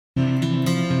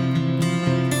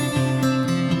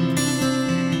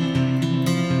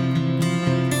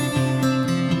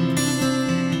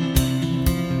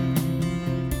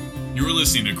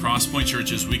listening to Crosspoint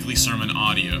Church's weekly sermon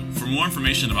audio. For more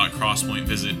information about Crosspoint,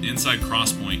 visit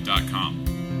insidecrosspoint.com.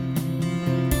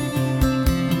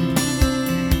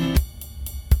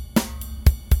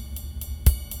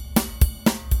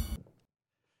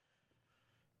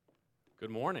 Good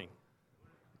morning.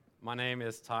 My name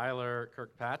is Tyler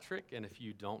Kirkpatrick, and if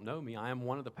you don't know me, I am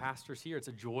one of the pastors here. It's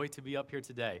a joy to be up here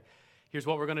today. Here's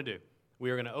what we're going to do. We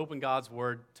are going to open God's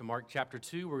Word to Mark chapter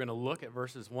 2. We're going to look at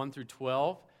verses 1 through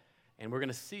 12, and we're going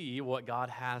to see what God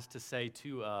has to say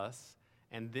to us.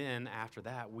 And then after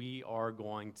that, we are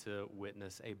going to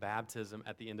witness a baptism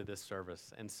at the end of this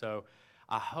service. And so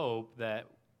I hope that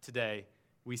today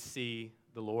we see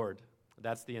the Lord.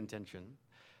 That's the intention.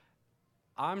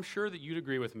 I'm sure that you'd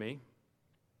agree with me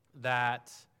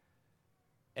that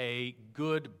a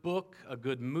good book, a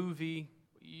good movie,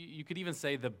 you could even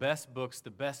say the best books,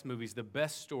 the best movies, the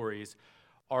best stories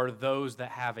are those that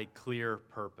have a clear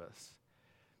purpose.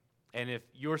 And if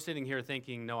you're sitting here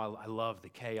thinking, no, I love the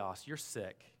chaos, you're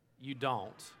sick. You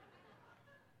don't.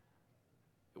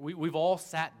 We've all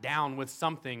sat down with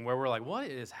something where we're like, what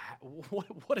is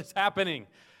happening?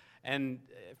 And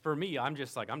for me, I'm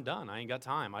just like, I'm done. I ain't got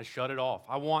time. I shut it off.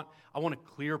 I want a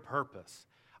clear purpose.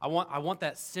 I want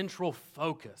that central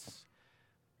focus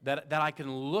that I can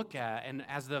look at, and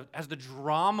as the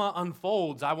drama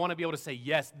unfolds, I want to be able to say,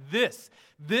 yes, this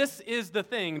is the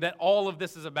thing that all of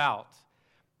this is about.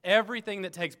 Everything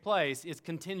that takes place is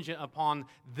contingent upon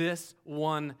this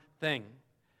one thing.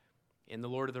 In The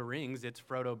Lord of the Rings, it's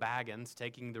Frodo Baggins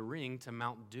taking the ring to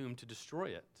Mount Doom to destroy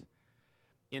it.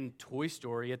 In Toy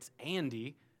Story, it's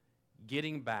Andy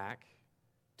getting back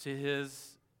to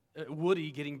his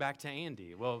Woody getting back to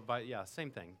Andy. Well,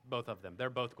 same thing, both of them. They're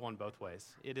both going both ways.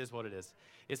 It is what it is.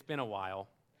 It's been a while.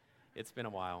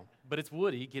 But it's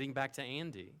Woody getting back to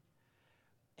Andy.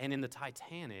 And in the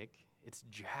Titanic, it's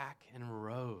Jack and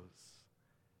Rose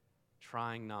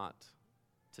trying not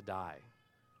to die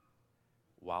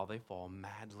while they fall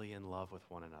madly in love with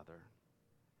one another.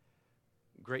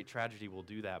 Great tragedy will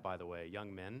do that, by the way.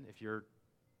 Young men, if you're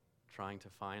trying to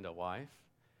find a wife,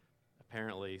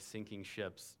 apparently sinking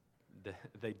ships,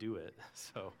 they do it.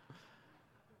 So,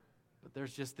 but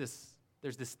there's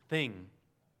this thing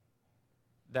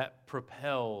that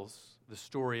propels the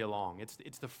story along.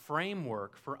 It's the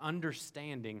framework for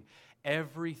understanding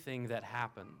everything that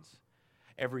happens.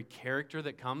 Every character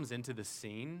that comes into the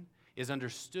scene is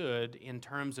understood in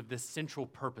terms of this central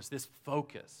purpose, this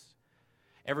focus.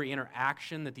 Every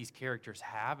interaction that these characters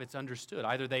have, it's understood.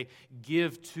 Either they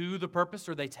give to the purpose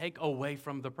or they take away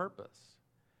from the purpose.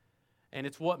 And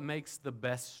it's what makes the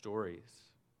best stories.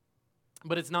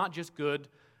 But it's not just good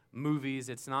movies,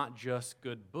 it's not just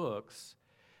good books.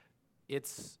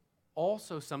 It's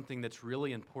also something that's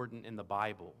really important in the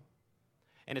Bible.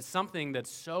 And it's something that's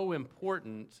so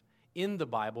important in the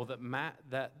Bible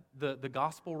that the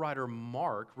gospel writer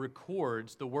Mark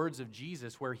records the words of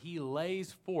Jesus where he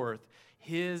lays forth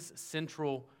his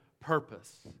central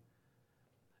purpose,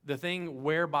 the thing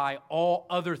whereby all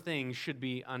other things should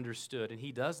be understood. And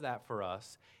he does that for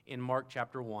us in Mark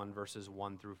chapter 1, verses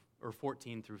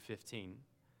 14 through 15.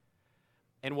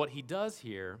 And what he does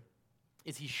here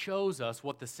is he shows us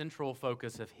what the central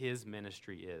focus of his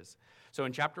ministry is. So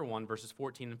in chapter 1, verses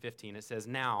 14 and 15, it says,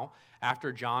 "Now,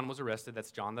 after John was arrested," that's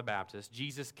John the Baptist,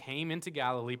 "Jesus came into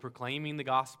Galilee proclaiming the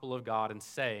gospel of God and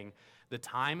saying, 'The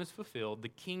time is fulfilled, the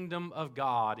kingdom of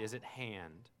God is at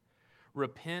hand.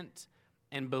 Repent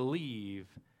and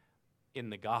believe in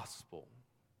the gospel.'"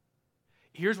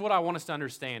 Here's what I want us to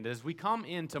understand. As we come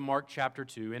into Mark chapter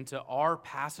 2, into our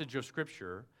passage of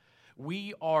Scripture,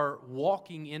 we are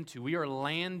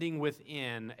landing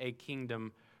within a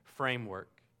kingdom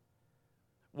framework.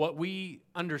 What we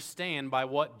understand by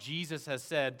what Jesus has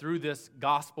said through this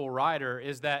gospel writer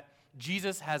is that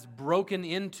Jesus has broken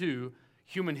into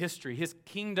human history. His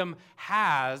kingdom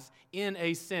has, in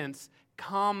a sense,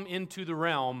 come into the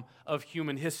realm of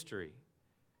human history.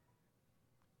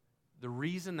 The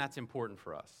reason that's important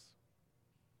for us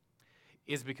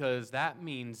is because that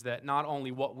means that not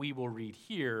only what we will read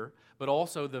here, but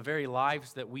also the very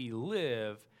lives that we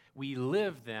live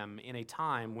them in a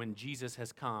time when Jesus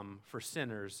has come for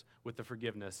sinners with the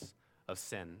forgiveness of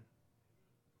sin.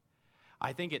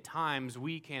 I think at times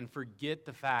we can forget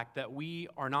the fact that we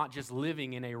are not just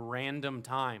living in a random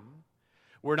time.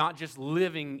 We're not just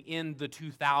living in the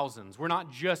 2000s. We're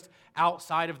not just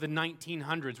outside of the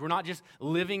 1900s. We're not just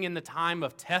living in the time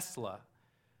of Tesla.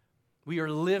 We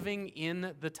are living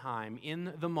in the time,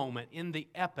 in the moment, in the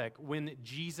epoch when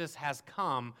Jesus has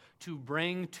come to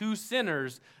bring to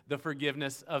sinners the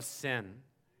forgiveness of sin.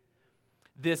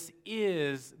 This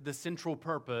is the central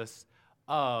purpose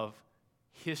of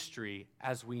history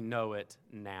as we know it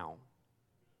now.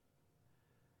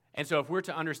 And so if we're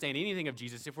to understand anything of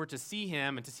Jesus, if we're to see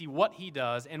him and to see what he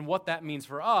does and what that means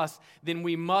for us, then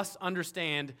we must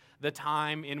understand the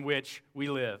time in which we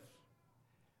live.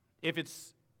 If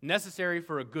it's necessary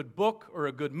for a good book or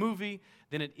a good movie,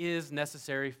 then it is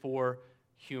necessary for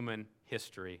human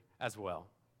history as well.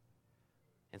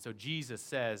 And so Jesus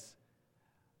says,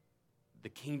 the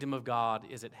kingdom of God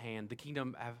is at hand. The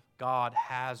kingdom of God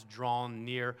has drawn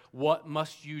near. What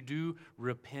must you do?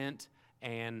 Repent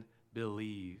and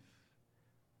believe.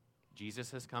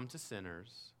 Jesus has come to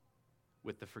sinners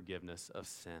with the forgiveness of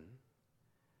sin.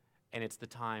 And it's the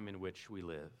time in which we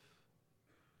live.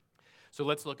 So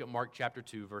let's look at Mark chapter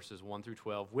 2, verses 1 through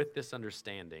 12 with this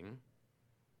understanding,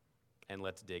 and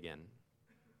let's dig in.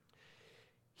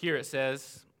 Here it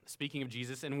says, speaking of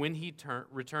Jesus, and when he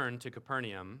returned to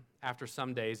Capernaum after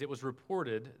some days, it was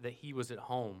reported that he was at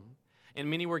home. And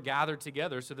many were gathered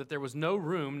together so that there was no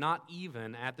room, not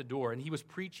even at the door. And he was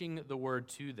preaching the word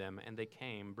to them, and they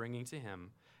came, bringing to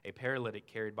him a paralytic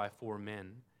carried by 4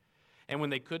 men. And when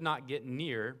they could not get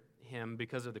near him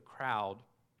because of the crowd,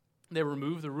 they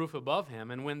removed the roof above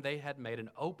him, and when they had made an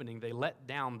opening, they let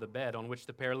down the bed on which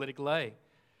the paralytic lay.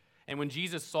 And when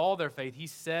Jesus saw their faith, he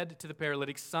said to the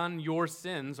paralytic, "Son, your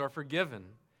sins are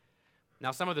forgiven."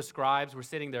 Now some of the scribes were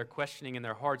sitting there questioning in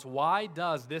their hearts, "Why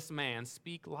does this man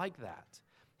speak like that?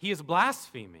 He is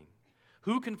blaspheming.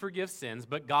 Who can forgive sins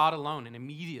but God alone?" And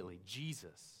immediately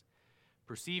Jesus,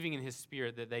 perceiving in his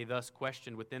spirit that they thus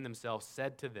questioned within themselves,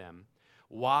 said to them,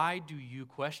 "Why do you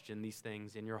question these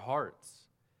things in your hearts?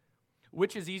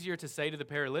 Which is easier to say to the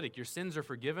paralytic, 'Your sins are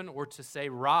forgiven,' or to say,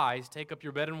 'Rise, take up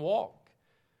your bed and walk'?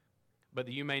 But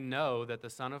that you may know that the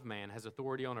Son of Man has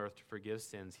authority on earth to forgive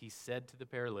sins," he said to the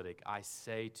paralytic, "I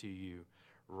say to you,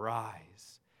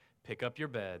 rise, pick up your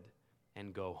bed,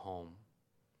 and go home."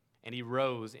 And he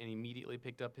rose and immediately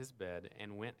picked up his bed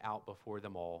and went out before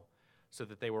them all, so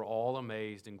that they were all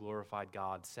amazed and glorified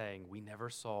God, saying, "We never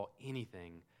saw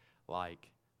anything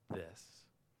like this."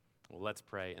 Well, let's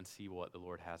pray and see what the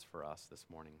Lord has for us this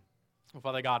morning. Well,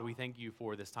 Father God, we thank you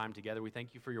for this time together. We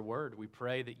thank you for your word. We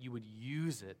pray that you would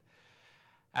use it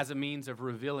as a means of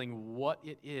revealing what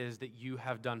it is that you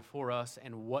have done for us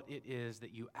and what it is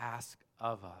that you ask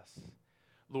of us.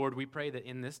 Lord, we pray that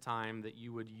in this time that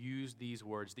you would use these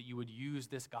words, that you would use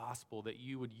this gospel, that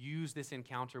you would use this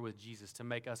encounter with Jesus to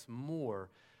make us more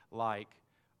like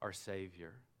our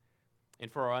Savior. And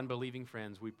for our unbelieving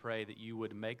friends, we pray that you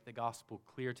would make the gospel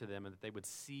clear to them and that they would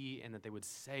see and that they would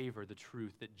savor the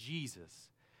truth that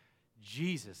Jesus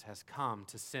has come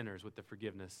to sinners with the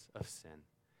forgiveness of sin.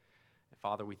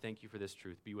 Father, we thank you for this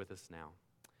truth. Be with us now.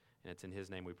 And it's in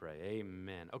his name we pray.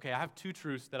 Amen. Okay, I have 2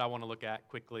 truths that I want to look at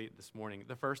quickly this morning.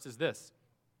 The first is this: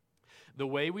 the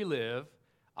way we live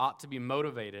ought to be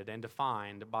motivated and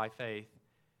defined by faith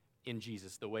in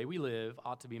Jesus. The way we live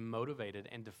ought to be motivated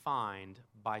and defined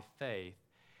by faith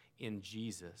in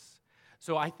Jesus.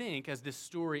 So I think as this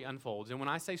story unfolds, and when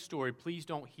I say story, please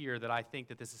don't hear that I think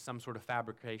that this is some sort of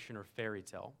fabrication or fairy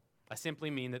tale. I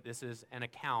simply mean that this is an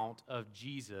account of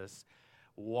Jesus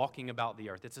walking about the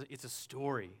earth. It's a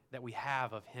story that we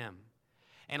have of him.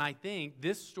 And I think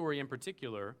this story in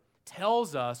particular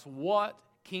tells us what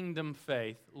kingdom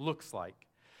faith looks like.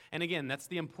 And again, that's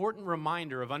the important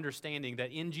reminder of understanding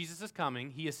that in Jesus'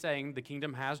 coming, he is saying the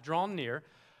kingdom has drawn near.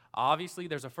 Obviously,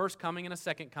 there's a first coming and a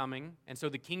second coming, and so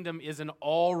the kingdom is an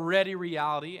already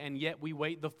reality, and yet we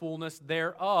wait the fullness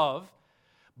thereof.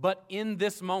 But in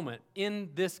this moment, in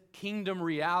this kingdom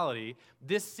reality,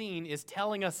 this scene is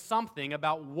telling us something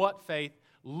about what faith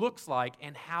looks like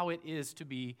and how it is to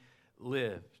be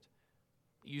lived.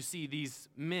 You see these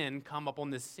men come up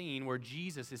on this scene where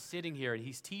Jesus is sitting here and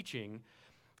he's teaching,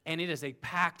 and it is a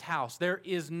packed house. There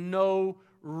is no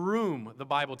room, the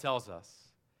Bible tells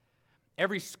us.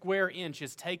 Every square inch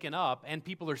is taken up, and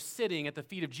people are sitting at the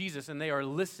feet of Jesus, and they are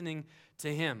listening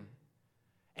to him.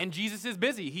 And Jesus is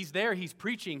busy. He's there. He's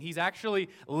preaching. He's actually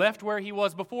left where he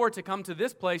was before to come to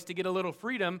this place to get a little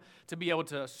freedom, to be able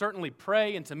to certainly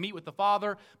pray and to meet with the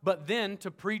Father, but then to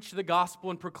preach the gospel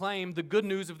and proclaim the good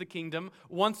news of the kingdom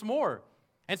once more.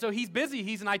 And so he's busy.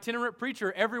 He's an itinerant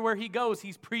preacher. Everywhere he goes,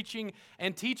 he's preaching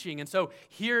and teaching. And so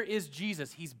here is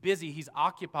Jesus. He's busy. He's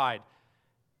occupied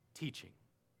teaching.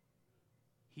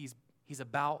 He's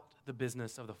about the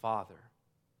business of the Father.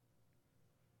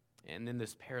 And then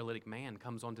this paralytic man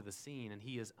comes onto the scene, and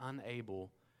he is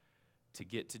unable to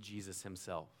get to Jesus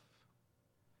himself.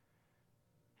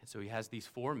 And so he has these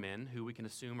 4 men who we can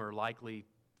assume are likely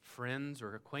friends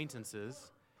or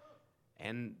acquaintances,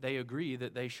 and they agree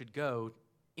that they should go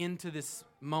into this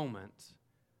moment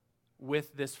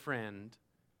with this friend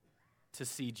to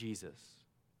see Jesus.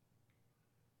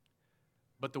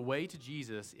 But the way to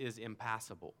Jesus is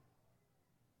impassable.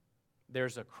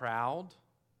 There's a crowd,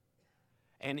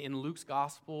 and in Luke's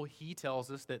gospel, he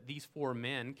tells us that these 4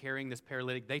 men carrying this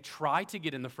paralytic, they try to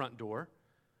get in the front door.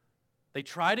 They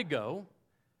try to go,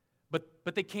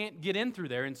 but they can't get in through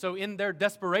there. And so in their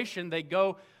desperation, they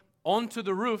go onto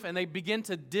the roof and they begin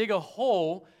to dig a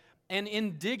hole. And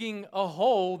in digging a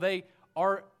hole, they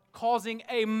are causing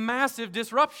a massive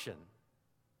disruption.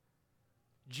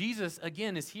 Jesus,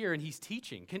 again, is here and he's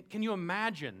teaching. Can you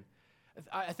imagine?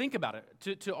 I think about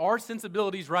it. To our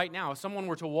sensibilities right now, if someone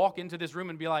were to walk into this room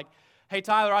and be like, hey,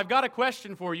 Tyler, I've got a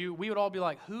question for you, we would all be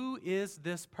like, who is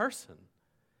this person?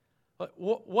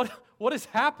 What is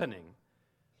happening?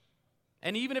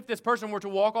 And even if this person were to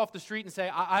walk off the street and say,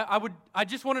 I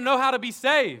just want to know how to be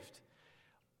saved,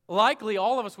 likely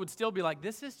all of us would still be like,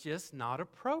 this is just not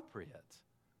appropriate.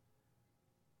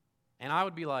 And I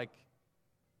would be like,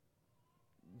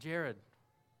 Jared,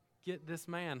 get this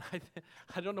man.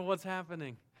 I don't know what's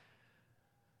happening.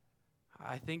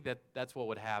 I think that's what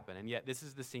would happen. And yet this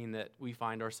is the scene that we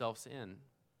find ourselves in.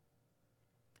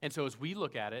 And so as we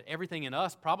look at it, everything in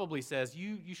us probably says,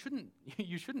 you shouldn't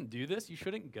do this. You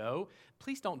shouldn't go.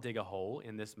 Please don't dig a hole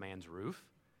in this man's roof.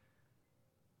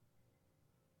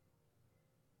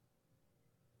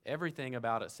 Everything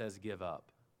about it says give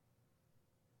up.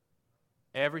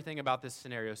 Everything about this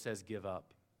scenario says give up.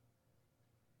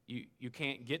 You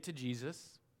can't get to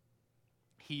Jesus.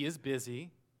 He is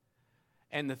busy.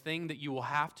 And the thing that you will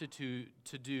have to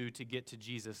do to get to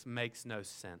Jesus makes no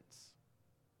sense.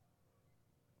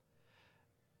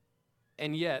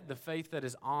 And yet, the faith that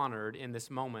is honored in this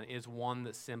moment is one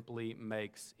that simply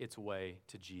makes its way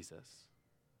to Jesus.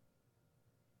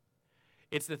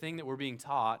 It's the thing that we're being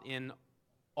taught in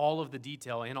all of the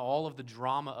detail, in all of the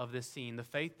drama of this scene. The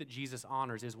faith that Jesus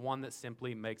honors is one that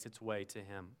simply makes its way to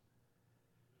him.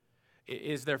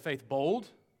 Is their faith bold?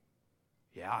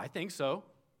 Yeah, I think so.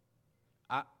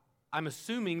 I'm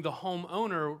assuming the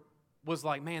homeowner was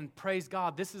like, man, praise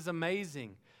God, this is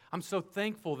amazing. I'm so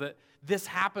thankful that this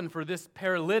happened for this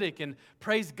paralytic, and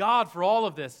praise God for all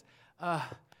of this.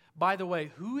 By the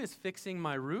way, who is fixing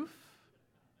my roof?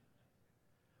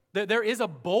 There is a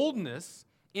boldness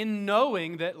in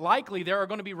knowing that likely there are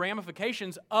going to be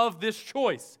ramifications of this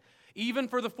choice, even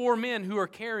for the 4 men who are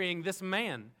carrying this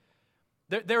man.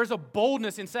 There is a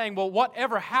boldness in saying, well,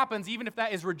 whatever happens, even if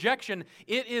that is rejection,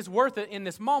 it is worth it in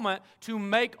this moment to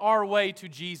make our way to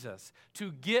Jesus,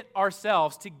 to get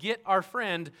ourselves, to get our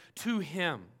friend to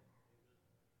him.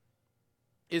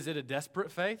 Is it a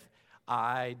desperate faith?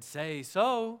 I'd say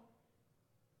so.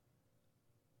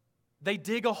 They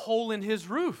dig a hole in his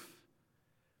roof.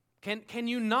 Can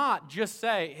you not just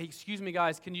say, hey, excuse me,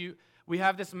 guys, we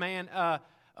have this man,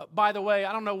 by the way,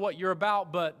 I don't know what you're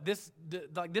about, but this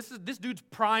dude's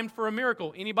primed for a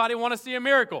miracle. Anybody want to see a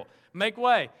miracle? Make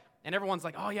way. And everyone's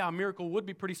like, oh yeah, a miracle would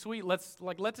be pretty sweet. Let's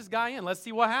let this guy in. Let's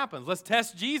see what happens. Let's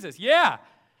test Jesus. Yeah.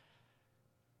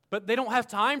 But they don't have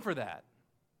time for that.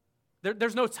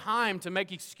 There's no time to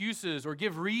make excuses or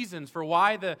give reasons for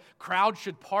why the crowd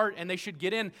should part and they should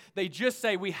get in. They just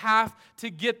say, we have to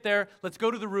get there. Let's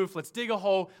go to the roof. Let's dig a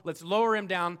hole. Let's lower him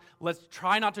down. Let's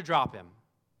try not to drop him.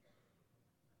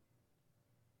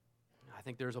 I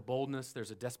think there's a boldness,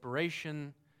 there's a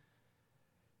desperation.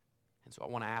 And so I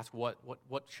want to ask, what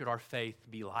should our faith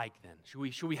be like then?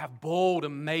 Should we have bold,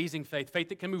 amazing faith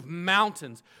that can move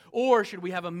mountains? Or should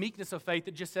we have a meekness of faith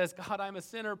that just says, God, I'm a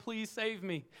sinner, please save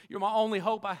me. You're my only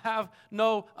hope. I have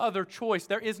no other choice.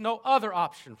 There is no other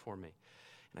option for me.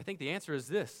 And I think the answer is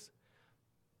this.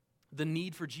 The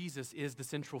need for Jesus is the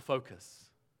central focus.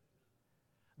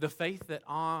 The faith that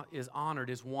is honored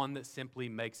is one that simply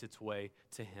makes its way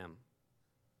to him.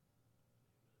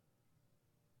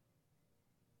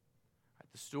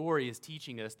 The story is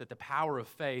teaching us that the power of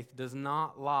faith does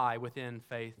not lie within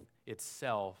faith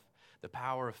itself. The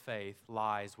power of faith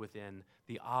lies within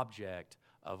the object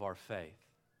of our faith.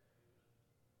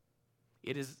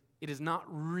 It is not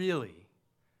really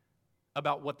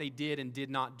about what they did and did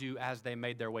not do as they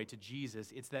made their way to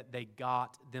Jesus. It's that they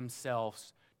got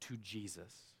themselves to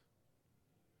Jesus.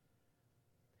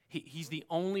 He's the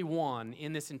only one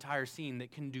in this entire scene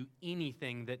that can do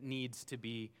anything that needs to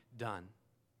be done.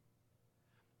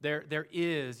 There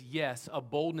is, yes, a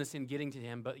boldness in getting to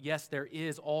him, but yes, there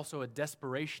is also a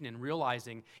desperation in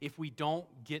realizing if we don't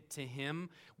get to him,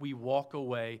 we walk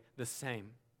away the same.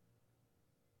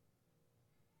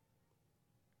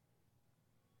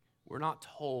 We're not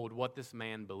told what this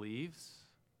man believes.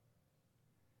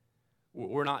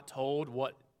 We're not told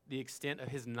what the extent of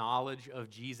his knowledge of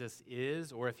Jesus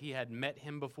is, or if he had met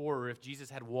him before, or if Jesus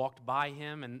had walked by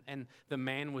him and the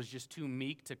man was just too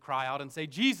meek to cry out and say,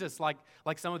 Jesus, like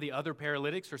some of the other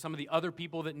paralytics or some of the other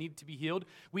people that need to be healed.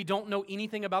 We don't know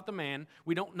anything about the man.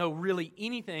 We don't know really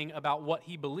anything about what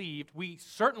he believed. We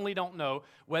certainly don't know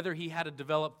whether he had a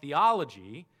developed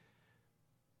theology.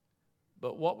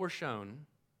 But what we're shown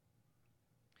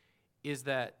is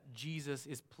that Jesus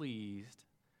is pleased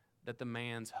that the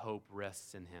man's hope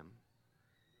rests in him.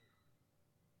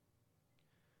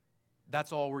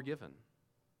 That's all we're given.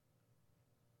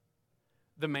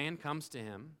 The man comes to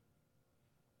him,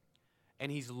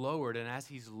 and he's lowered, and as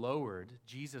he's lowered,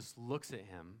 Jesus looks at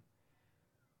him,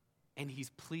 and he's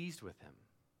pleased with him.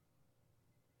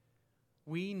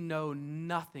 We know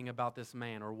nothing about this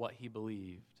man or what he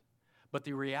believed, but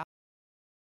the reality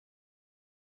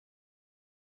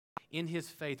in his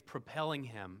faith propelling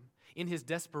him, in his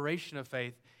desperation of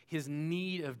faith, his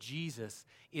need of Jesus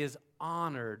is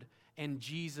honored, and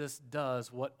Jesus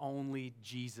does what only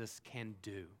Jesus can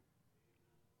do.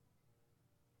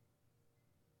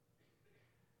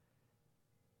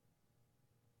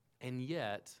 And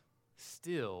yet,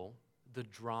 still, the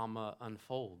drama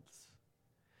unfolds.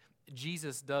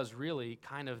 Jesus does really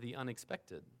kind of the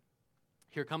unexpected.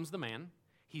 Here comes the man.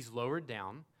 He's lowered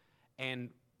down, and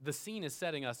the scene is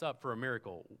setting us up for a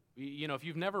miracle. You know, if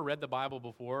you've never read the Bible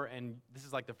before and this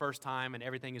is like the first time and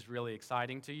everything is really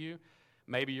exciting to you,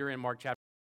 maybe you're in Mark chapter.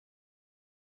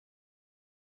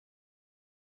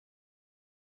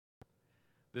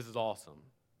 This is awesome.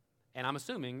 And I'm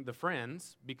assuming the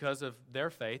friends, because of their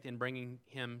faith in bringing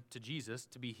him to Jesus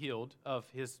to be healed of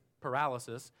his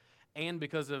paralysis, and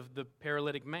because of the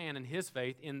paralytic man and his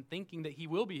faith in thinking that he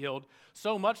will be healed,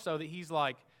 so much so that he's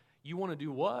like, you want to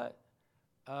do what?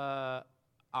 All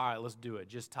right, let's do it.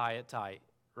 Just tie it tight,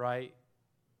 right?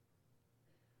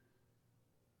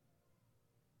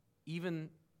 Even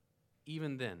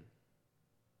then,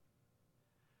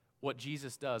 what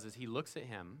Jesus does is he looks at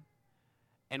him,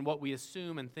 and what we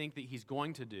assume and think that he's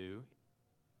going to do,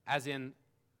 as in,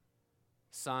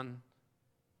 son,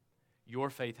 your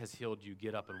faith has healed you,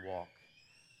 get up and walk.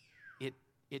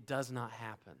 It does not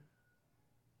happen.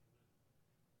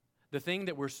 The thing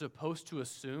that we're supposed to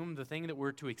assume, the thing that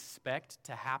we're to expect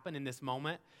to happen in this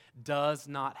moment does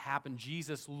not happen.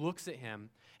 Jesus looks at him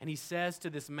and he says to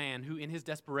this man who in his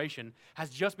desperation has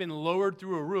just been lowered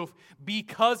through a roof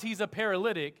because he's a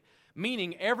paralytic,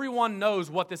 meaning everyone knows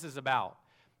what this is about.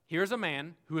 Here's a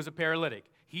man who is a paralytic.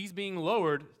 He's being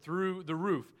lowered through the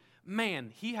roof.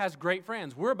 Man, he has great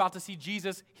friends. We're about to see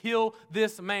Jesus heal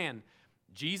this man.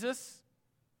 Jesus,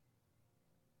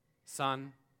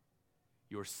 son,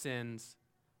 your sins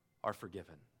are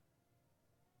forgiven.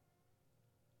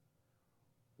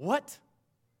 What?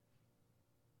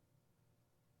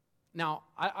 Now,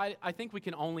 I think we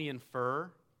can only infer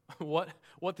what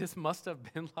this must have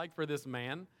been like for this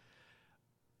man.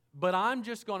 But I'm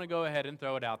just going to go ahead and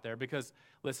throw it out there because,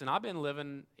 listen, I've been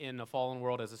living in a fallen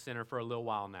world as a sinner for a little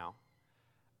while now.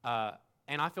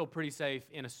 And I feel pretty safe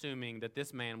in assuming that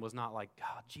this man was not like,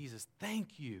 God, Jesus,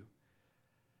 thank you.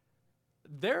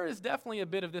 There is definitely a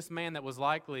bit of this man that was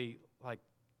likely like,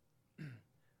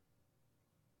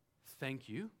 thank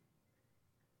you.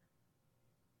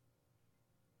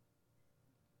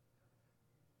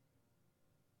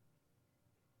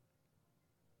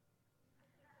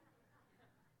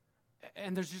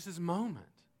 And there's just this moment.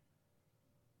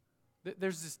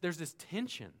 There's this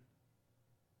tension.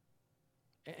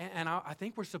 And I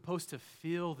think we're supposed to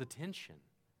feel the tension.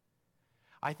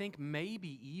 I think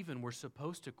maybe even we're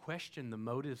supposed to question the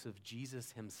motives of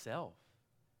Jesus himself.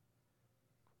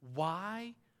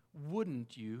 Why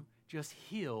wouldn't you just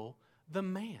heal the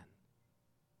man?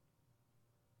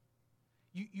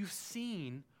 You've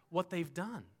seen what they've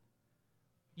done.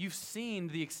 You've seen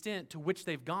the extent to which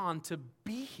they've gone to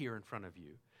be here in front of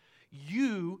you.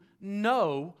 You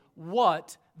know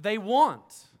what they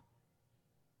want.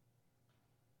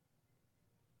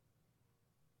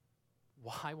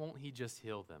 Why won't he just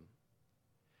heal them?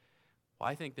 Well,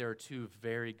 I think there are two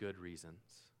very good reasons.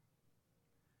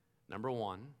 Number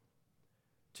one,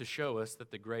 to show us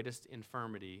that the greatest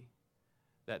infirmity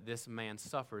that this man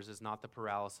suffers is not the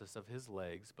paralysis of his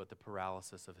legs, but the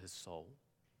paralysis of his soul.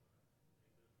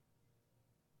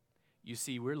 You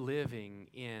see, we're living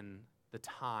in the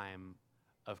time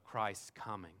of Christ's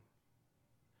coming.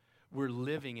 We're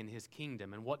living in his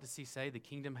kingdom. And what does he say? The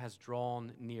kingdom has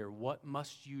drawn near. What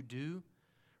must you do?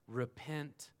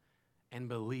 Repent and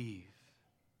believe.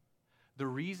 the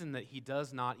reason that he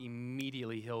does not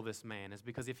immediately heal this man is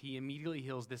because if he immediately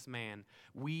heals this man,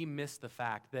 we miss the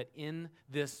fact that in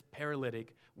this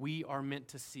paralytic, we are meant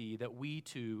to see that we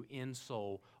too, in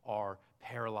soul, are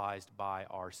paralyzed by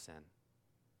our sin.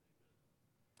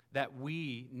 That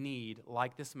we need,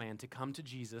 like this man, to come to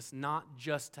Jesus, not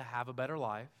just to have a better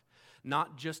life,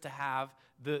 not just to have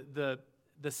the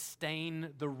stain,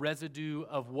 the residue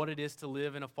of what it is to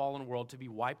live in a fallen world to be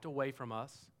wiped away from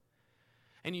us.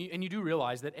 And you do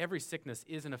realize that every sickness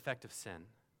is an effect of sin.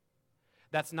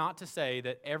 That's not to say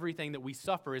that everything that we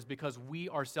suffer is because we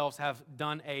ourselves have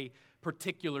done a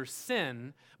particular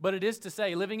sin, but it is to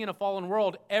say, living in a fallen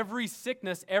world, every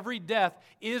sickness, every death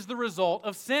is the result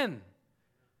of sin.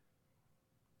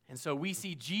 And so we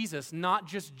see Jesus not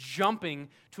just jumping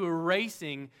to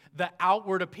erasing the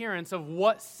outward appearance of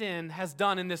what sin has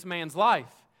done in this man's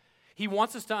life. He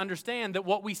wants us to understand that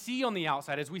what we see on the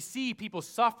outside, as we see people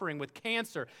suffering with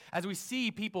cancer, as we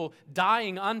see people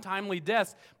dying untimely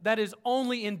deaths, that is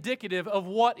only indicative of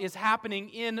what is happening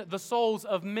in the souls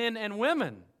of men and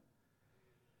women.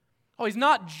 Oh, he's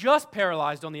not just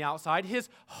paralyzed on the outside. His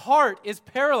heart is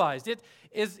paralyzed.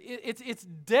 It's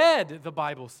dead, the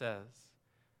Bible says.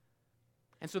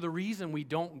 And so the reason we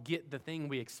don't get the thing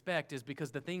we expect is because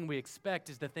the thing we expect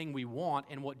is the thing we want,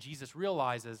 and what Jesus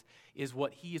realizes is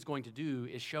what he is going to do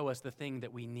is show us the thing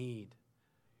that we need.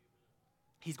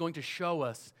 He's going to show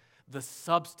us the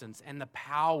substance and the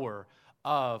power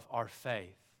of our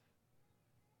faith.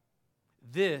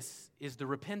 This is the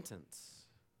repentance.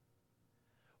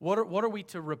 What are we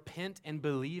to repent and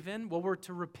believe in? Well, we're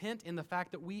to repent in the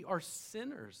fact that we are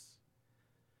sinners.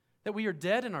 That we are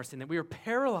dead in our sin, that we are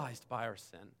paralyzed by our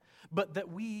sin, but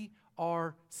that we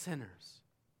are sinners.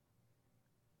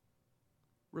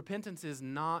 Repentance is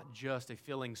not just a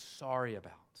feeling sorry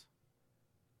about.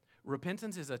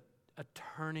 Repentance is a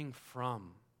turning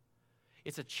from.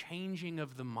 It's a changing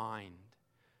of the mind.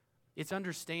 It's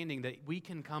understanding that we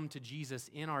can come to Jesus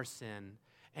in our sin,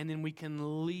 and then we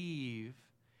can leave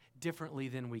differently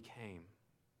than we came.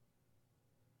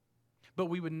 But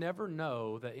we would never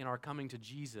know that in our coming to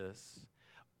Jesus,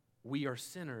 we are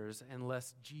sinners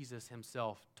unless Jesus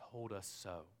himself told us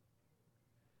so.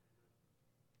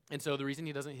 And so the reason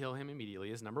he doesn't heal him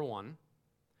immediately is, number one,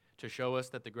 to show us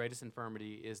that the greatest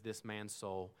infirmity is this man's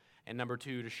soul, and number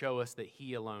two, to show us that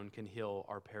he alone can heal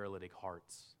our paralytic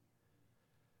hearts.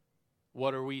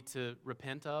 What are we to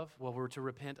repent of? Well, we're to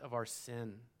repent of our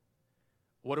sin.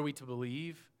 What are we to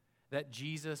believe? That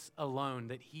Jesus alone,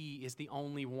 that he is the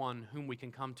only one whom we can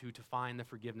come to find the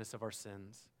forgiveness of our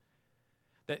sins.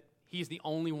 That he is the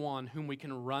only one whom we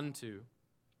can run to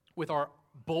with our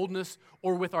boldness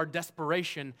or with our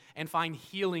desperation and find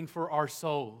healing for our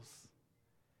souls.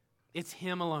 It's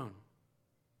him alone.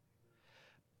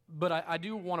 But I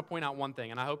do want to point out one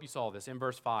thing, and I hope you saw this in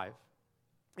verse 5.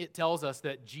 It tells us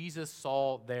that Jesus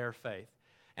saw their faith.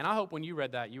 And I hope when you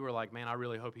read that, you were like, man, I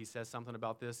really hope he says something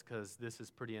about this because this is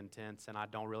pretty intense and I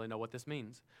don't really know what this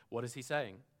means. What is he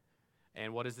saying?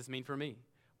 And what does this mean for me?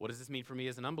 What does this mean for me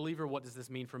as an unbeliever? What does this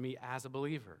mean for me as a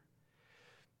believer?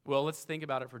 Well, let's think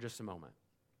about it for just a moment.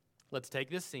 Let's take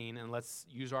this scene and let's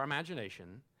use our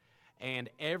imagination, and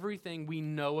everything we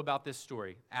know about this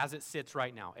story as it sits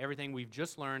right now, everything we've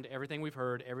just learned, everything we've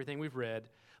heard, everything we've read,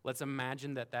 let's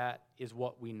imagine that that is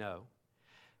what we know.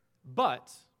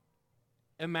 But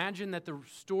imagine that the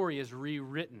story is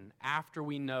rewritten after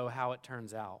we know how it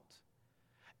turns out.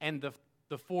 And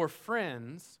the four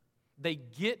friends, they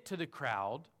get to the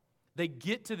crowd, they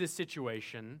get to this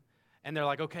situation, and they're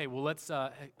like, okay, well, let's,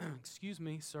 excuse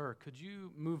me, sir, could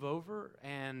you move over?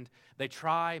 And they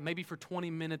try, maybe for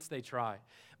 20 minutes they try.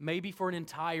 Maybe for an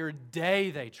entire day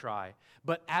they try.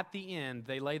 But at the end,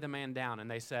 they lay the man down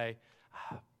and they say,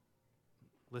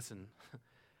 listen,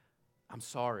 I'm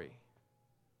sorry.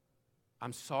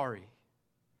 I'm sorry.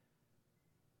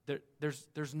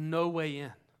 There's no way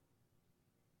in.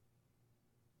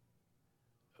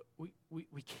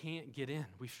 We can't get in.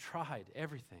 We've tried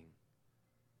everything.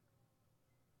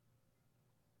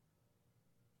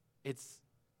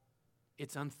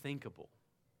 It's unthinkable.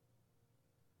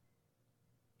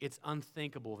 It's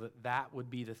unthinkable that that would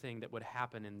be the thing that would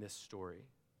happen in this story.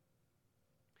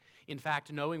 In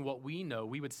fact, knowing what we know,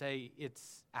 we would say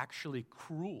it's actually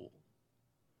cruel.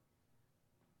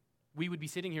 We would be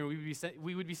sitting here,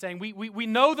 we would be saying, we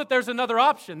know that there's another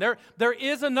option. There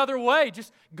is another way.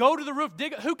 Just go to the roof,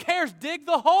 dig. Who cares? Dig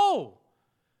the hole.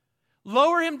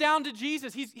 Lower him down to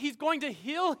Jesus. He's going to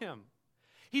heal him.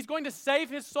 He's going to save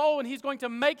his soul, and he's going to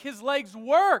make his legs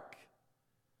work.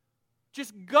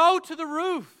 Just go to the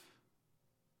roof.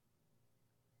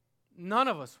 None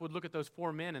of us would look at those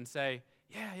four men and say,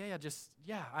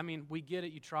 I mean, we get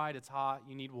it. You tried. It's hot.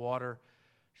 You need water.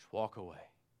 Just walk away.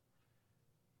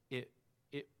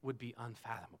 It would be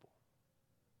unfathomable.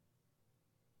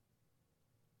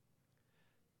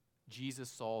 Jesus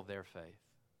saw their faith.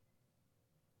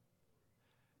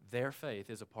 Their faith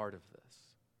is a part of this.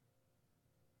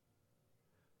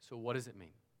 So what does it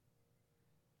mean?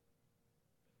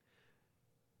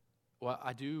 Well,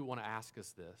 I do want to ask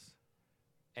us this,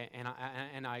 and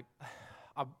I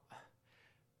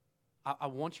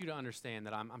want you to understand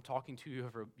that I'm talking to you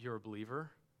if you're a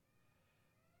believer,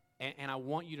 and I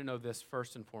want you to know this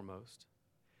first and foremost.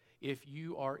 If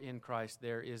you are in Christ,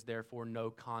 there is therefore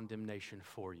no condemnation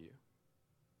for you.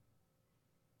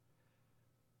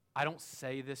 I don't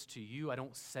say this to you. I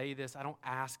don't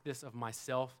ask this of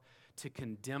myself to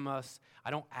condemn us.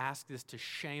 I don't ask this to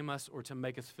shame us or to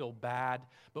make us feel bad.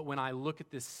 But when I look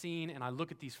at this scene and I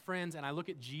look at these friends and I look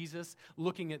at Jesus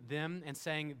looking at them and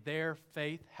saying their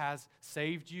faith has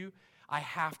saved you, I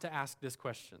have to ask this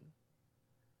question.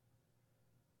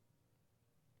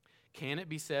 Can it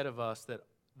be said of us that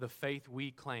the faith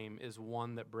we claim is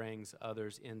one that brings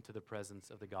others into the presence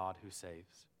of the God who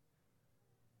saves?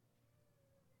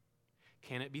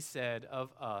 Can it be said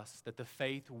of us that the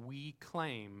faith we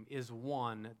claim is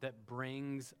one that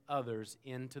brings others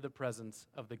into the presence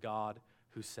of the God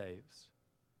who saves?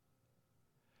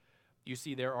 You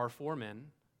see, there are 4 men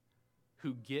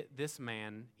who get this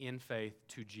man in faith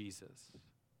to Jesus.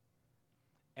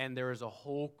 And there is a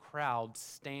whole crowd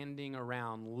standing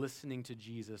around listening to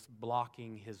Jesus,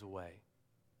 blocking his way.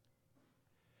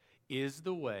 Is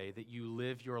the way that you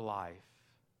live your life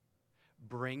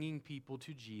bringing people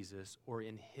to Jesus or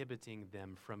inhibiting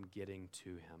them from getting to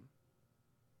him?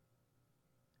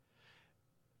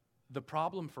 The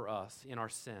problem for us in our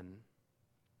sin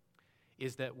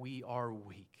is that we are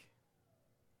weak.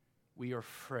 We are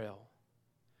frail.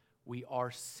 We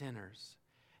are sinners,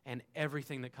 and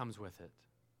everything that comes with it.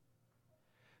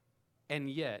 And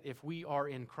yet, if we are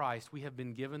in Christ, we have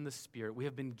been given the Spirit. We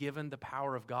have been given the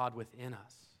power of God within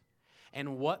us.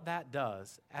 And what that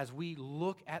does, as we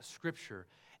look at Scripture,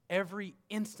 every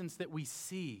instance that we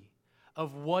see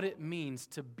of what it means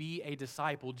to be a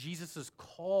disciple, Jesus'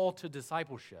 call to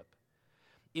discipleship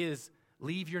is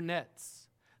leave your nets,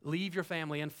 leave your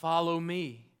family, and follow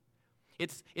me.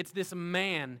 It's this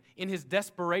man in his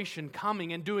desperation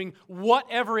coming and doing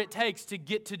whatever it takes to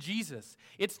get to Jesus.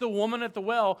 It's the woman at the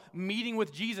well meeting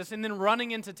with Jesus and then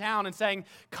running into town and saying,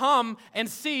 "Come and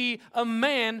see a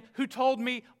man who told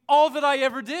me all that I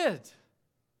ever did."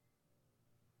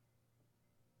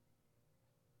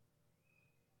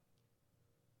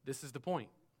 This is the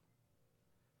point.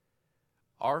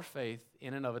 Our faith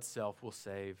in and of itself will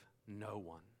save no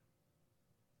one.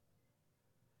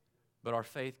 But our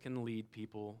faith can lead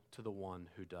people to the one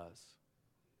who does.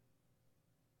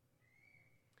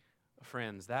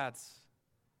 Friends, that's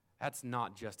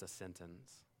not just a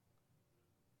sentence.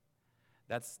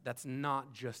 That's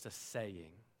not just a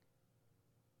saying.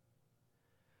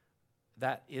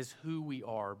 That is who we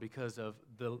are because of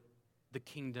the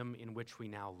kingdom in which we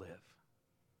now live.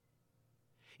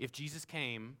 If Jesus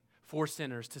came for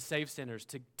sinners, to save sinners,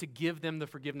 to give them the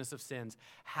forgiveness of sins,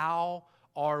 how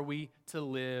are we to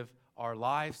live our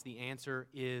lives? The answer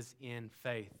is in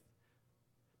faith.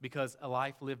 Because a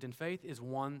life lived in faith is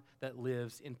one that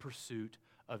lives in pursuit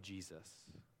of Jesus.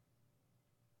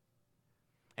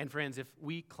 And friends, if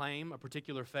we claim a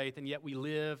particular faith and yet we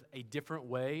live a different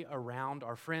way around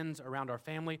our friends, around our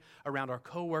family, around our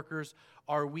coworkers,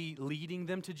 are we leading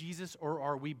them to Jesus or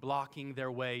are we blocking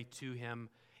their way to him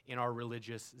in our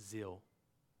religious zeal?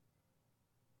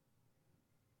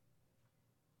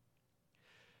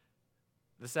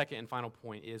 The second and final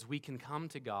point is we can come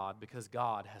to God because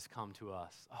God has come to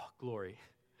us. Oh, glory.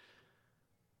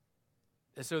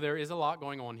 And so there is a lot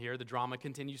going on here. The drama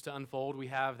continues to unfold. We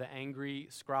have the angry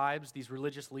scribes, these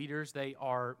religious leaders. They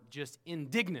are just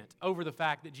indignant over the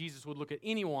fact that Jesus would look at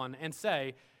anyone and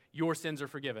say, "Your sins are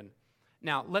forgiven."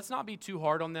 Now, let's not be too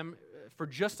hard on them for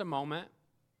just a moment.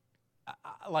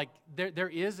 There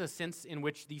is a sense in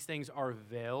which these things are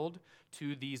veiled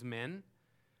to these men.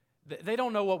 They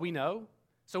don't know what we know.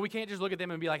 So we can't just look at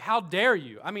them and be like, "How dare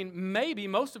you?" I mean, maybe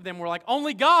most of them were like,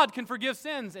 "Only God can forgive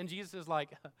sins." And Jesus is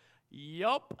like,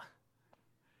 "Yup,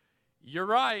 you're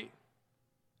right.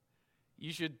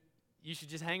 You should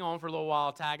just hang on for a little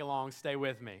while, tag along, stay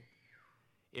with me.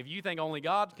 If you think only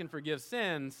God can forgive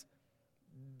sins,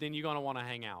 then you're going to want to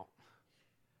hang out."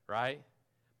 Right?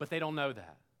 But they don't know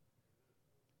that.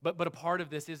 But a part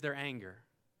of this is their anger.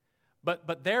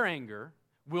 But their anger,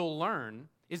 we'll learn,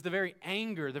 is the very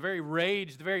anger, the very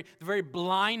rage, the very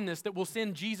blindness that will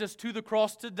send Jesus to the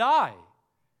cross to die.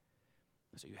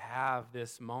 So you have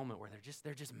this moment where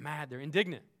they're just mad, they're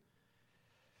indignant.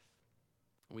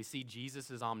 We see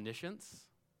Jesus' omniscience.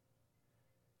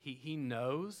 He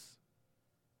knows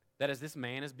that as this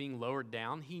man is being lowered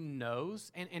down, he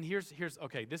knows, and here's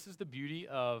okay, this is the beauty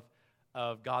of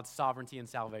God's sovereignty and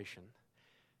salvation.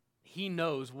 He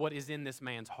knows what is in this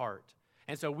man's heart.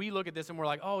 And so we look at this and we're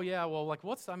like, oh yeah, well, like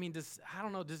I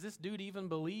don't know, does this dude even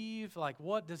believe? Like,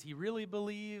 what does he really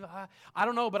believe? I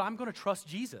don't know, but I'm going to trust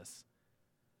Jesus.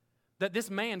 That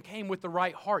this man came with the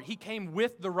right heart. He came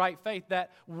with the right faith that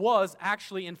was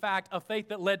actually, in fact, a faith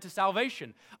that led to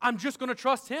salvation. I'm just going to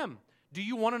trust him. Do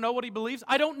you want to know what he believes?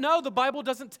 I don't know. The Bible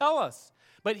doesn't tell us.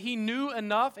 But he knew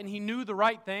enough and he knew the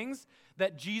right things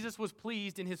that Jesus was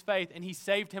pleased in his faith and he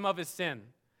saved him of his sin.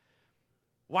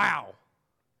 Wow.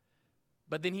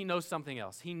 But then he knows something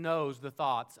else. He knows the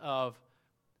thoughts of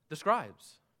the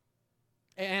scribes.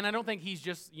 And I don't think he's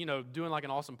just, doing like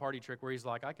an awesome party trick where he's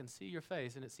like, I can see your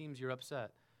face and it seems you're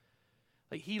upset.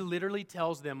 Like he literally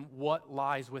tells them what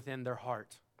lies within their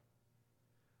heart.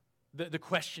 The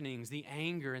questionings, the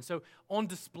anger. And so on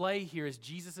display here is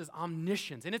Jesus'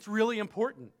 omniscience. And it's really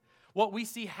important. What we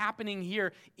see happening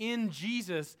here in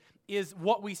Jesus is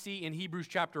what we see in Hebrews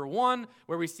chapter 1,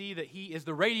 where we see that he is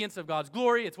the radiance of God's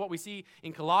glory. It's what we see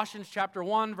in Colossians chapter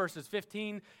 1, verses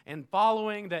 15 and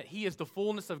following, that he is the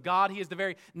fullness of God. He is the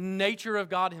very nature of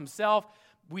God himself.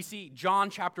 We see John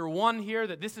chapter 1 here,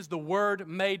 that this is the Word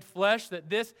made flesh, that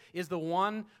this is the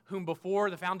one whom before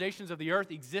the foundations of the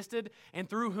earth existed and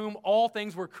through whom all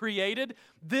things were created.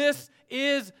 This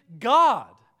is God.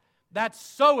 That's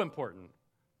so important.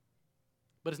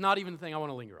 But it's not even the thing I want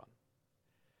to linger on.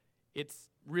 It's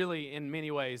really, in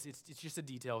many ways, it's just a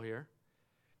detail here.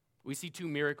 We see two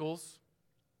miracles.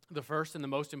 The first and the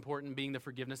most important being the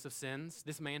forgiveness of sins.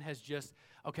 This man has just,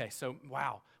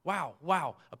 wow.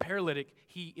 A paralytic,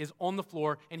 he is on the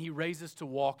floor and he raises to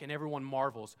walk and everyone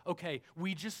marvels. Okay,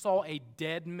 we just saw a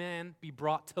dead man be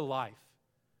brought to life.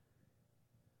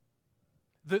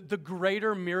 The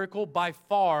greater miracle by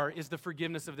far is the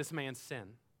forgiveness of this man's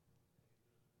sin.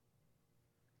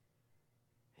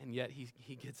 And yet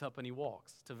he gets up and he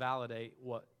walks to validate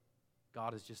what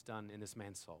God has just done in this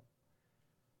man's soul.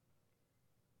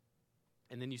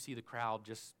 And then you see the crowd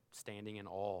just standing in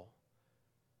awe.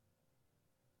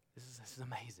 This is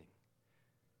amazing.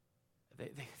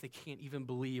 They can't even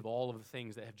believe all of the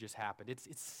things that have just happened. It's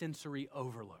sensory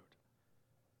overload.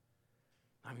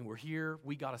 I mean, we're here.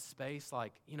 We got a space.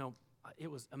 It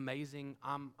was amazing.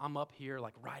 I'm up here,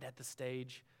 right at the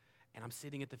stage. And I'm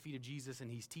sitting at the feet of Jesus and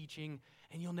he's teaching,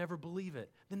 and you'll never believe it.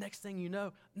 The next thing you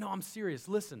know, no, I'm serious.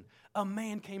 Listen, a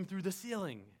man came through the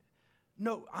ceiling.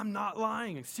 No, I'm not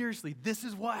lying. Seriously, this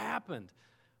is what happened.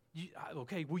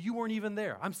 You weren't even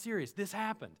there. I'm serious. This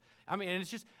happened. I mean, and it's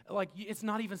just it's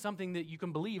not even something that you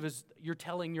can believe as you're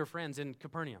telling your friends in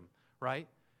Capernaum, right?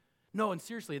 No, and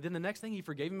seriously, then the next thing he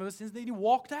forgave him of his sins, then he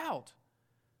walked out.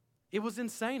 It was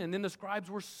insane. And then the scribes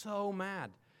were so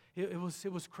mad. It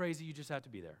was crazy. You just have to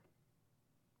be there.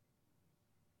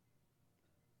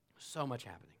 So much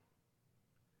happening.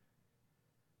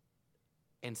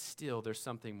 And still, there's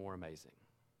something more amazing.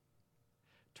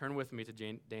 Turn with me to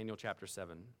Daniel chapter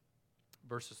 7,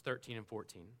 verses 13 and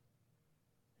 14.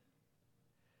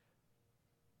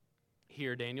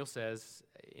 Here, Daniel says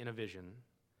in a vision,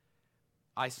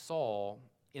 I saw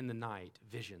in the night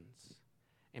visions,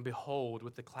 and behold,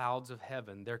 with the clouds of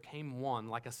heaven, there came one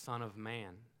like a son of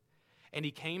man. And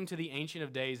he came to the Ancient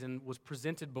of Days and was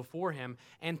presented before him,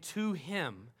 and to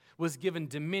him was given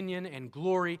dominion and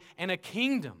glory and a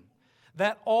kingdom,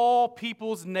 that all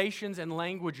peoples, nations, and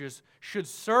languages should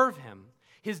serve him.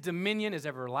 His dominion is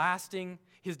everlasting.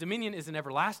 His dominion is an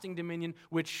everlasting dominion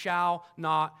which shall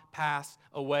not pass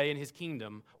away, and his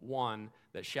kingdom one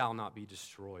that shall not be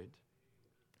destroyed.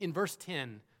 In verse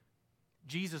 10,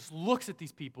 Jesus looks at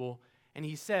these people and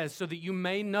he says, so that you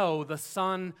may know the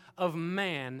Son of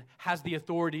Man has the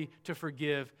authority to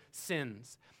forgive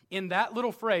sins. In that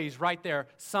little phrase right there,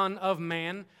 Son of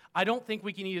Man, I don't think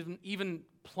we can even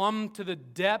plumb to the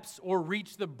depths or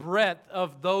reach the breadth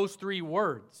of those three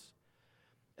words.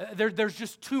 There's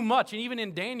just too much. And even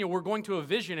in Daniel, we're going to a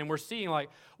vision and we're seeing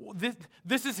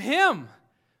this is him.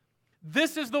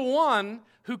 This is the one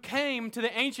who came to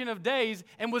the Ancient of Days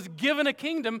and was given a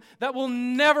kingdom that will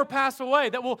never pass away,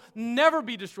 that will never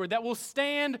be destroyed, that will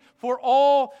stand for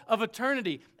all of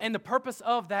eternity. And the purpose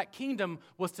of that kingdom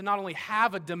was to not only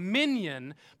have a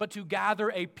dominion, but to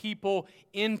gather a people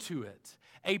into it,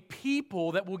 a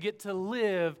people that will get to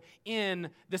live in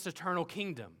this eternal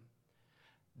kingdom.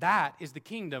 That is the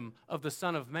kingdom of the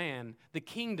Son of Man, the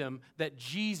kingdom that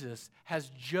Jesus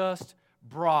has just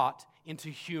brought into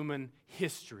human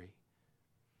history.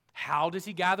 How does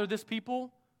he gather this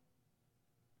people?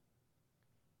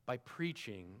 By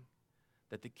preaching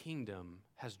that the kingdom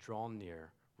has drawn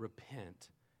near. Repent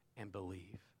and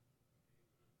believe.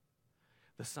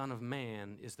 The Son of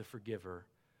Man is the forgiver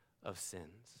of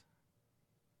sins.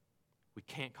 We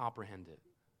can't comprehend it.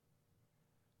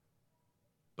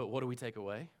 But what do we take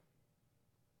away?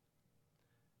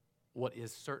 What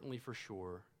is certainly for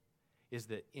sure is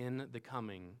that in the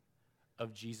coming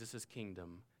of Jesus'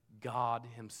 kingdom, God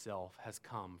himself has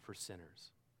come for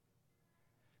sinners.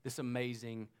 This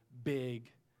amazing,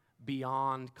 big,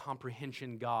 beyond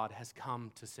comprehension God has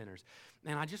come to sinners.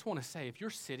 And I just want to say, if you're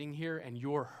sitting here and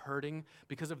you're hurting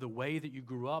because of the way that you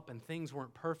grew up and things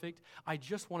weren't perfect, I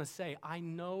just want to say, I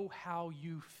know how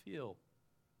you feel.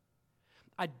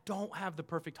 I don't have the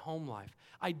perfect home life.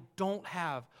 I don't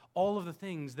have all of the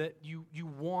things that you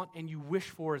want and you wish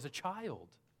for as a child.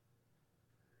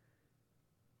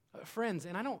 Friends,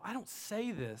 and I don't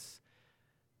say this,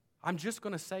 I'm just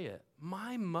going to say it.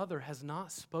 My mother has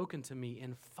not spoken to me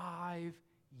in 5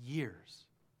 years.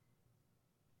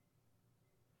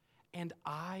 And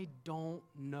I don't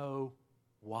know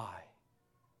why.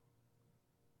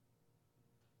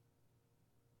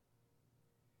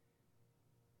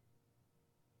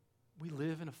 We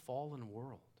live in a fallen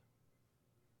world.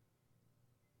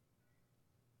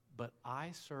 But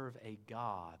I serve a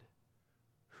God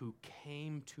who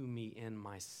came to me in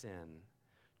my sin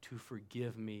to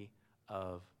forgive me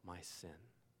of my sin.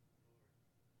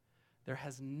 There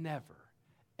has never,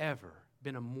 ever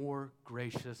been a more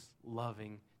gracious,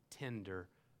 loving, tender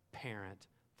parent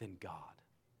than God.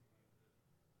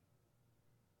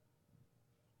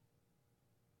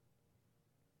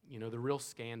 You know, the real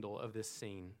scandal of this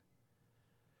scene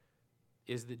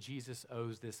is that Jesus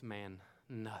owes this man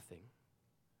nothing.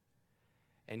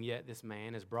 And yet this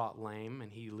man is brought lame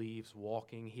and he leaves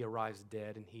walking. He arrives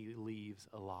dead and he leaves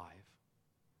alive.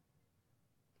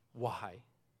 Why?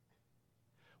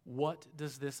 What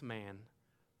does this man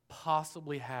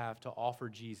possibly have to offer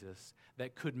Jesus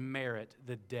that could merit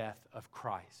the death of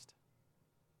Christ?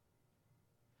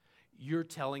 You're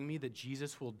telling me that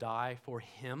Jesus will die for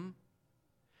him?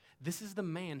 This is the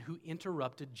man who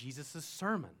interrupted Jesus'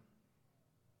 sermon.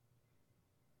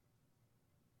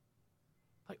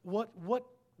 Like,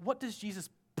 what does Jesus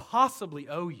possibly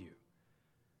owe you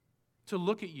to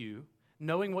look at you,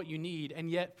 knowing what you need,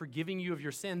 and yet forgiving you of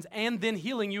your sins, and then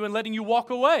healing you and letting you walk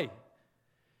away?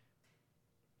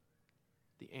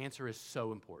 The answer is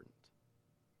so important.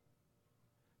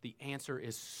 The answer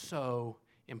is so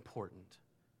important.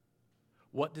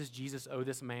 What does Jesus owe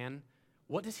this man?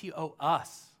 What does he owe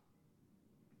us?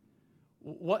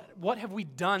 What have we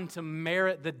done to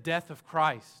merit the death of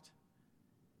Christ?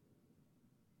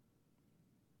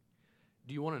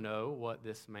 Do you want to know what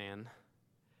this man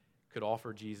could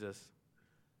offer Jesus?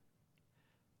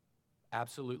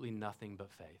 Absolutely nothing but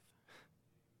faith.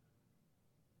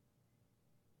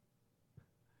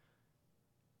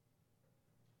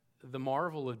 The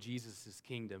marvel of Jesus'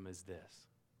 kingdom is this.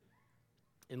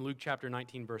 In Luke chapter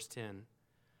 19, verse 10,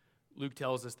 Luke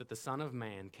tells us that the Son of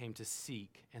Man came to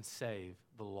seek and save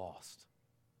the lost.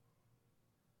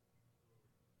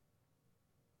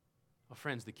 Well,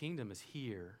 friends, the kingdom is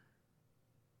here.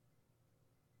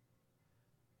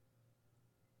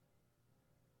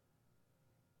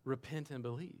 Repent and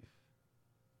believe.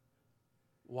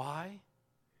 Why?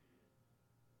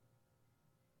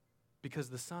 Because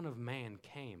the Son of Man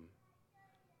came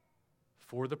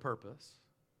for the purpose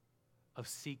of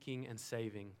seeking and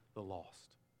saving the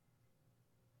lost.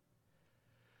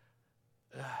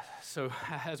 So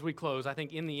as we close, I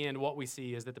think in the end what we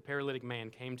see is that the paralytic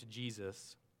man came to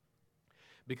Jesus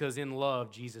because in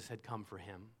love Jesus had come for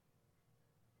him.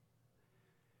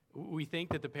 We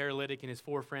think that the paralytic and his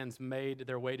 4 friends made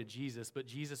their way to Jesus, but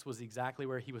Jesus was exactly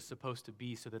where he was supposed to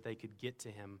be so that they could get to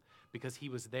him because he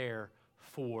was there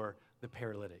for the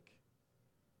paralytic.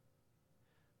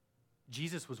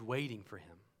 Jesus was waiting for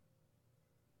him,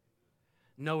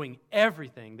 knowing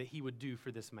everything that he would do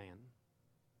for this man.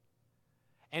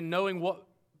 And knowing what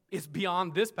is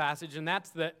beyond this passage, and that's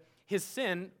that his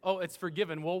sin, it's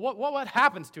forgiven. Well, what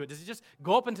happens to it? Does it just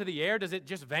go up into the air? Does it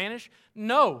just vanish?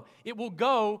 No, it will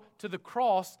go to the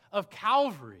cross of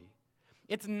Calvary.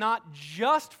 It's not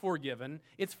just forgiven.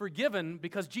 It's forgiven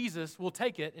because Jesus will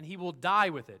take it and he will die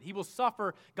with it. He will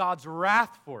suffer God's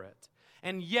wrath for it.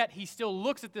 And yet he still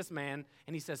looks at this man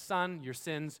and he says, "Son, your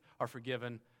sins are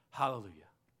forgiven." Hallelujah.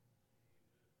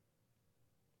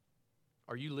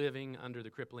 Are you living under the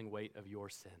crippling weight of your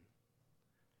sin?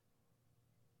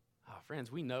 Oh, friends,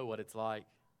 we know what it's like.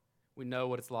 We know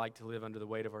what it's like to live under the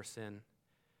weight of our sin.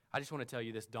 I just want to tell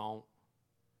you this, don't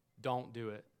do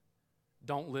it.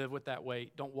 Don't live with that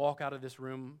weight. Don't walk out of this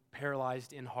room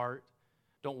paralyzed in heart.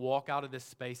 Don't walk out of this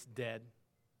space dead.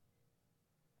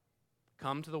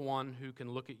 Come to the one who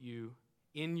can look at you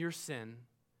in your sin,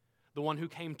 the one who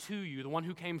came to you, the one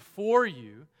who came for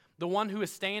you, the one who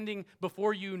is standing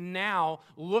before you now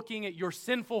looking at your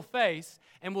sinful face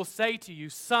and will say to you,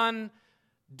 son,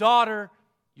 daughter,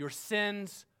 your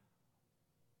sins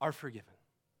are forgiven.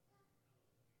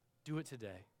 Do it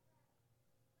today.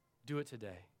 Do it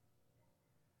today.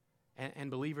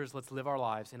 And believers, let's live our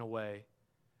lives in a way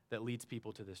that leads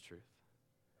people to this truth.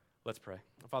 Let's pray.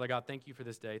 Father God, thank you for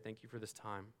this day. Thank you for this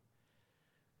time.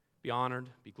 Be honored,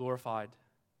 be glorified.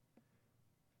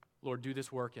 Lord, do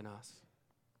this work in us.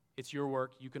 It's your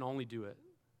work. You can only do it.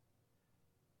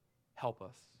 Help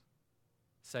us.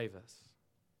 Save us.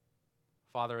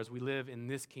 Father, as we live in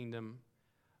this kingdom,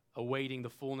 awaiting the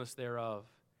fullness thereof,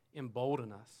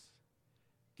 embolden us.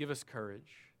 Give us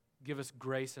courage. Give us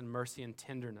grace and mercy and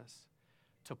tenderness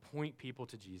to point people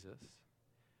to Jesus.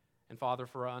 And Father,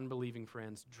 for our unbelieving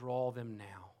friends, draw them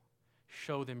now.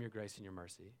 Show them your grace and your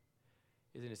mercy.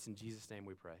 It's in Jesus' name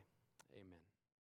we pray. Amen.